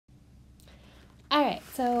All right,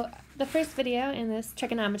 so the first video in this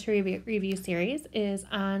trigonometry review series is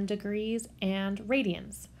on degrees and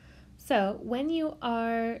radians. So when you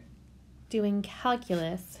are doing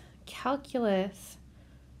calculus, calculus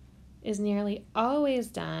is nearly always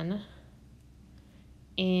done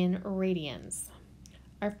in radians.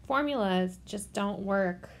 Our formulas just don't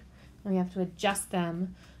work, and we have to adjust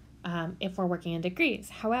them if we're working in degrees.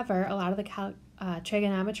 However, a lot of the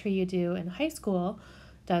trigonometry you do in high school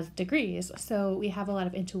does degrees, so we have a lot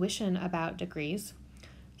of intuition about degrees.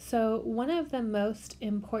 So one of the most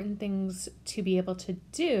important things to be able to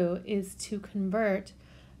do is to convert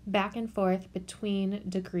back and forth between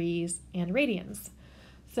degrees and radians.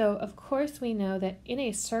 So of course we know that in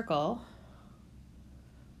a circle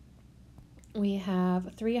we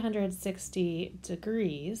have 360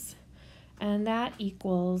 degrees, and that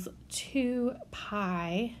equals 2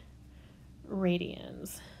 pi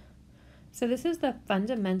radians. So this is the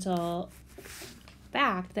fundamental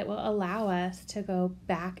fact that will allow us to go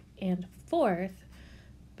back and forth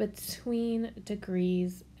between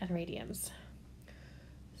degrees and radians.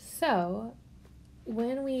 So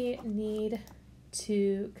when we need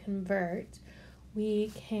to convert,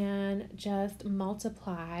 we can just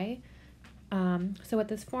multiply. So what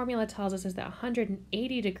this formula tells us is that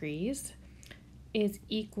 180 degrees is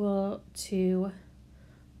equal to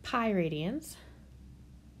pi radians.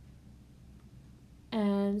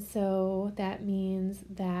 And so that means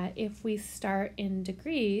that if we start in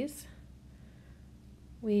degrees,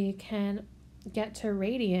 we can get to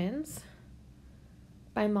radians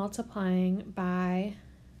by multiplying by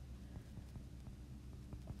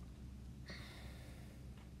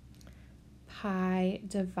pi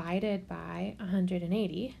divided by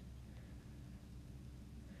 180.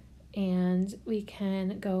 And we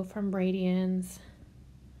can go from radians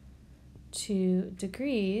to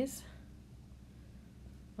degrees.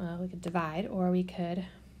 Well, we could divide, or we could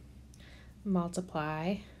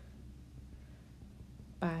multiply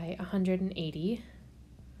by 180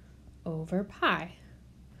 over pi.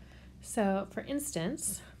 So for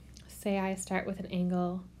instance, say I start with an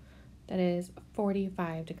angle that is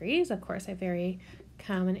 45 degrees. Of course, a very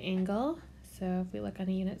common angle. So if we look on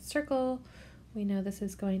a unit circle, we know this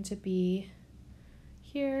is going to be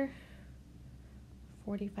here,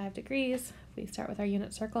 45 degrees. If we start with our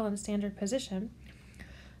unit circle in standard position.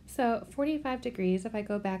 So 45 degrees, if I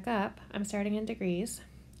go back up, I'm starting in degrees.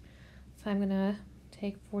 So I'm going to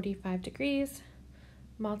take 45 degrees,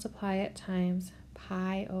 multiply it times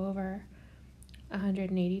pi over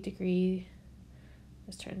 180 degrees.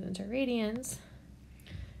 This turns into radians.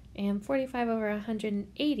 And 45 over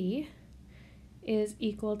 180 is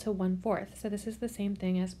equal to 1/4. So this is the same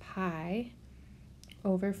thing as pi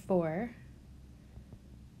over 4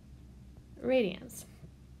 radians.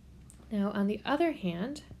 Now on the other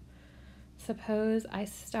hand, suppose I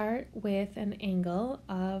start with an angle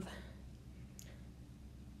of,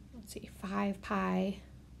 5 pi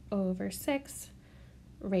over 6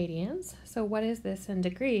 radians. So what is this in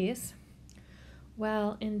degrees?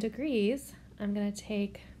 Well, in degrees, I'm going to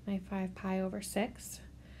take my 5 pi over 6.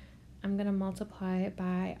 I'm going to multiply it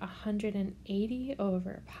by 180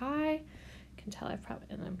 over pi. You can tell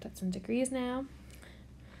that's in degrees now.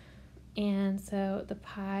 And so the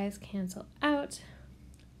pi's cancel out.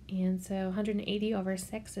 And so 180 over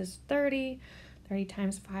 6 is 30. 30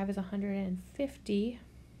 times 5 is 150.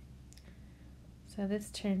 So this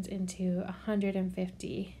turns into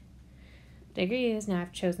 150 degrees. Now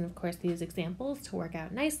I've chosen, of course, these examples to work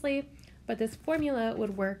out nicely, but this formula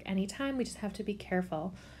would work anytime. We just have to be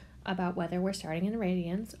careful about whether we're starting in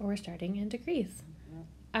radians or we're starting in degrees.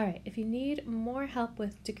 All right, if you need more help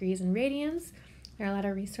with degrees and radians, there are a lot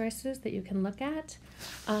of resources that you can look at,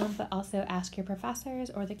 but also ask your professors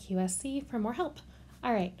or the QSC for more help.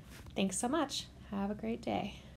 All right, thanks so much. Have a great day.